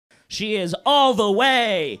She is all the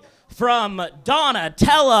way from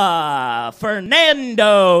Donatella,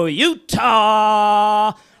 Fernando,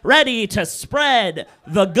 Utah, ready to spread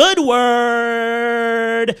the good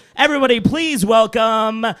word. Everybody please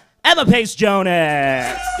welcome Emma Pace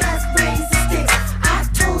Jonas.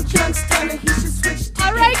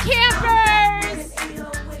 All right, campers.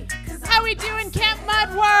 How we doing, Camp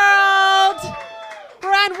Mud World? We're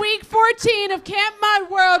on week 14 of Camp Mud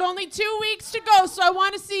World. Only 2 weeks to go, so I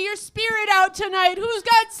want to see your spirit out tonight. Who's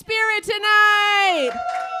got spirit tonight?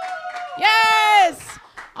 Yes.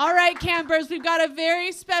 All right, campers, we've got a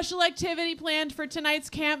very special activity planned for tonight's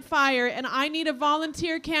campfire, and I need a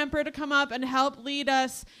volunteer camper to come up and help lead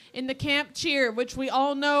us in the camp cheer, which we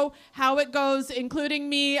all know how it goes, including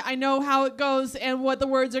me. I know how it goes and what the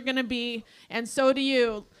words are going to be, and so do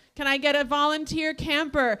you. Can I get a volunteer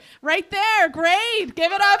camper? Right there, great.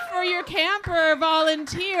 Give it up for your camper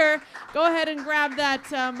volunteer. Go ahead and grab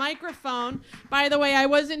that microphone. By the way, I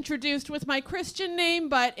was introduced with my Christian name,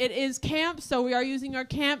 but it is camp, so we are using our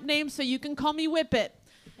camp name, so you can call me Whippet.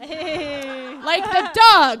 Hey. Like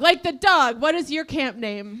the dog. What is your camp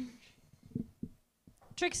name?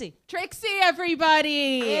 Trixie. Trixie,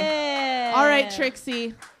 everybody. Yeah. All right,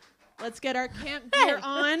 Trixie. Let's get our camp gear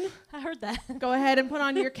on. I heard that. Go ahead and put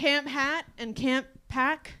on your camp hat and camp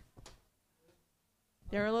pack.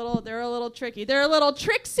 They're a little tricky. They're a little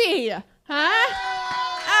tricksy, huh?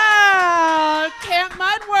 Oh, Camp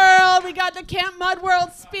Mud World. We got the Camp Mud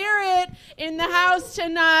World spirit in the house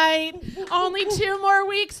tonight. Only 2 more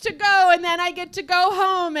weeks to go, and then I get to go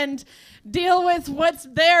home and deal with what's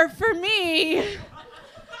there for me.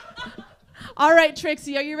 All right,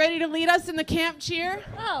 Trixie, are you ready to lead us in the camp cheer?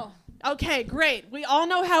 Oh. Okay, great. We all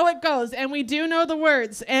know how it goes, and we do know the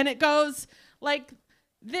words, and it goes like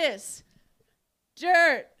this.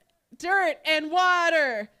 Dirt and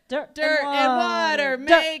water. Dirt and water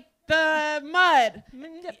make the mud.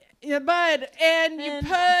 The mud, and you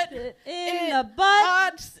put it in the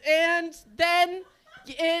butt, and then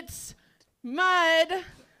it's mud,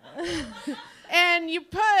 and you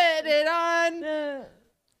put it on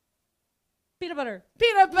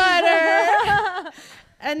peanut butter.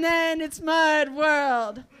 And then it's Mud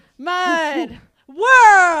World. Mud.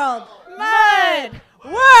 World. Mud.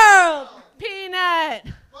 World. Peanut.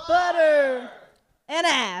 Butter. And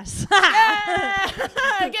ass.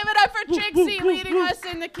 Yeah. Give it up for Trixie leading us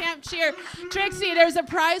in the camp cheer. Trixie, there's a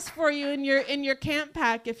prize for you in your camp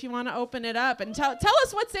pack if you want to open it up. And tell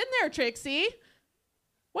us what's in there, Trixie.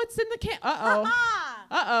 What's in the camp?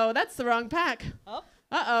 Uh-oh, that's the wrong pack. Oh.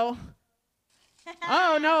 Uh-oh.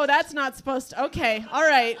 Oh, no, that's not supposed to. Okay, all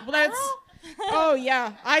right. Well, that's. Oh,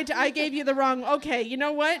 yeah. I gave you the wrong. Okay, you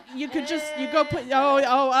know what? You could just, you go put.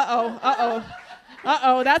 Uh-oh,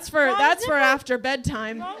 that's for after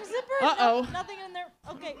bedtime. Wrong zipper? Uh-oh. No, nothing in there.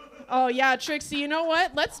 Okay. Oh, yeah, Trixie, you know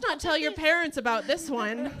what? Let's not tell your parents about this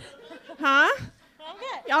one. Huh?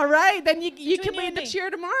 Okay. All right, then you can lead the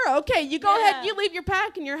cheer tomorrow. Okay, you go ahead. You leave your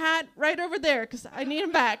pack and your hat right over there because I need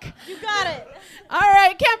them back. You got it. All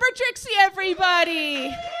right, Camper Trixie,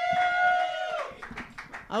 everybody.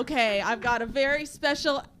 Okay, I've got a very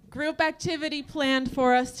special group activity planned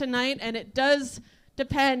for us tonight, and it does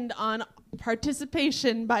depend on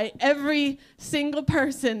participation by every single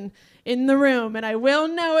person in the room. And I will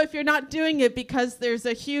know if you're not doing it because there's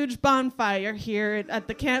a huge bonfire here at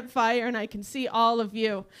the campfire, and I can see all of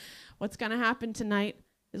you. What's going to happen tonight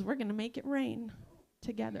is we're going to make it rain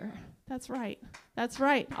together. That's right. That's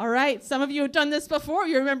right. All right. Some of you have done this before.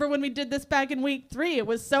 You remember when we did this back in week 3. It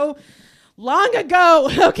was so long ago.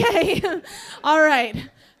 Okay. All right.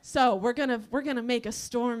 So we're gonna make a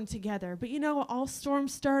storm together. But you know, all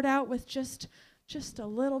storms start out with just a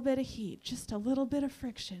little bit of heat, just a little bit of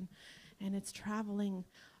friction, and it's traveling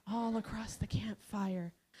all across the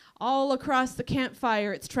campfire. All across the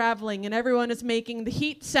campfire it's traveling, and everyone is making the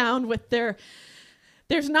heat sound with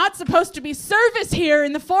there's not supposed to be service here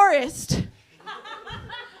in the forest.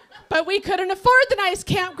 But we couldn't afford the nice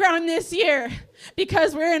campground this year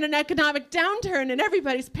because we're in an economic downturn and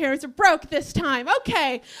everybody's parents are broke this time.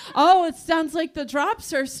 Okay. Oh, it sounds like the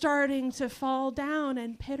drops are starting to fall down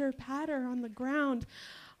and pitter-patter on the ground.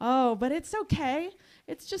 Oh, but it's okay.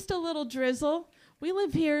 It's just a little drizzle. We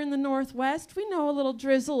live here in the Northwest. We know a little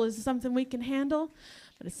drizzle is something we can handle.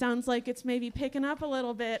 But it sounds like it's maybe picking up a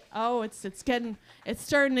little bit. Oh, it's starting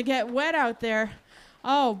to get wet out there.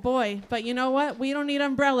 Oh, boy. But you know what? We don't need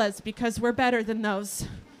umbrellas because we're better than those.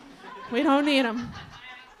 We don't need them.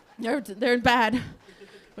 They're bad.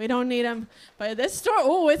 We don't need them. But this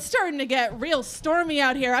storm, it's starting to get real stormy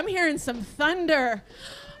out here. I'm hearing some thunder.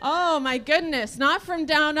 Oh my goodness, not from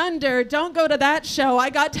down under. Don't go to that show. I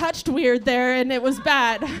got touched weird there and it was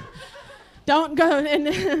bad. Don't go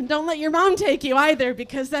and don't let your mom take you either,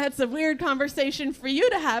 because that's a weird conversation for you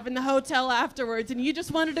to have in the hotel afterwards, and you just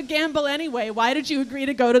wanted to gamble anyway. Why did you agree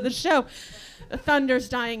to go to the show? The thunder's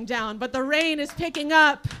dying down, but the rain is picking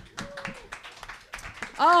up.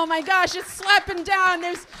 Oh my gosh, it's slapping down.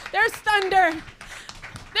 There's thunder.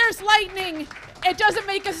 There's lightning. It doesn't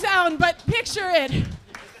make a sound, but picture it.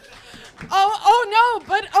 Oh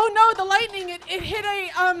no, the lightning, it hit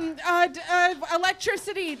a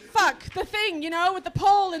electricity, the thing, with the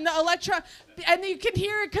pole and the and you can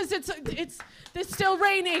hear it because it's still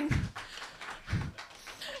raining.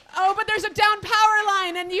 Oh, but there's a down power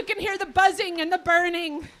line and you can hear the buzzing and the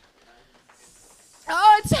burning.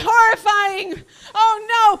 Oh, it's horrifying. Oh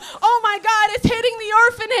no, oh my God, it's hitting the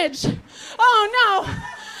orphanage. Oh no,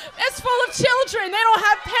 it's full of children, they don't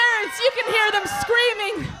have parents, you can hear them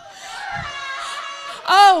screaming.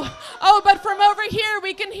 Oh, but from over here,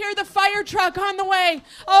 we can hear the fire truck on the way.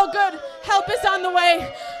 Oh, good. Help is on the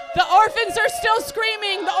way. The orphans are still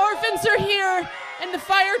screaming. The orphans are here, and the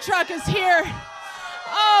fire truck is here.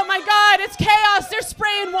 Oh, my God, it's chaos. They're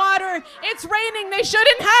spraying water. It's raining. They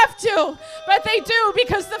shouldn't have to, but they do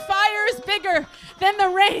because the fire is bigger than the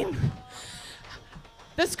rain.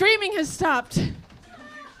 The screaming has stopped,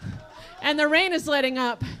 and the rain is letting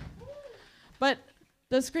up, but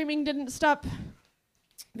the screaming didn't stop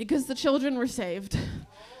because the children were saved.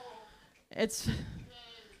 It's,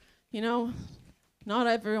 not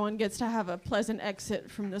everyone gets to have a pleasant exit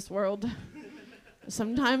from this world.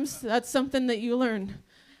 Sometimes that's something that you learn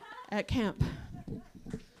at camp.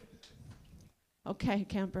 Okay,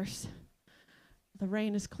 campers. The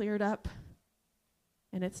rain is cleared up,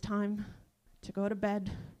 and it's time to go to bed.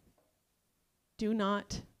 Do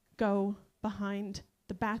not go behind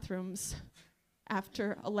the bathrooms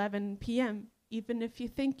after 11 p.m. Even if you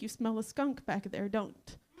think you smell a skunk back there,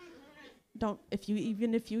 don't.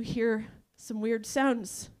 Even if you hear some weird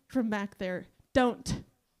sounds from back there, don't.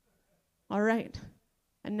 All right.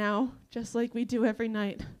 And now, just like we do every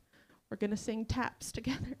night, we're gonna sing taps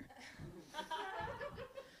together.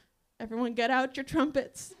 Everyone get out your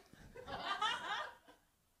trumpets.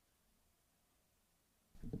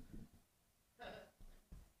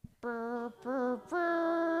 Brr, brr,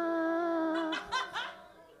 brr.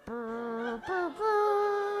 Brr, brr, brr.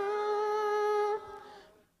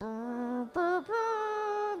 Brr, brr, brr.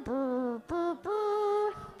 Brr, brr,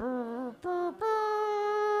 brr. Brr, brr, brr.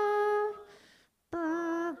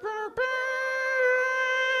 Brr, brr, brr.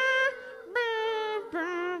 Brr,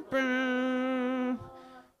 brr, brr.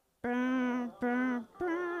 Brr, brr,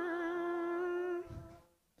 brr.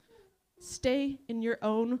 Stay in your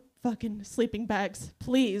own fucking sleeping bags,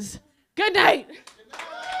 please. Good night.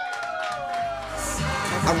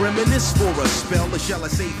 I reminisce for a spell, or shall I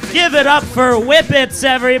say? Give it up for Whippets,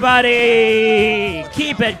 everybody!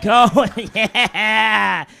 Keep it going.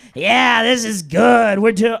 Yeah, this is good.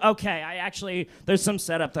 Okay, there's some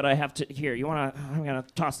setup that I have to, here, I'm gonna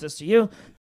toss this to you.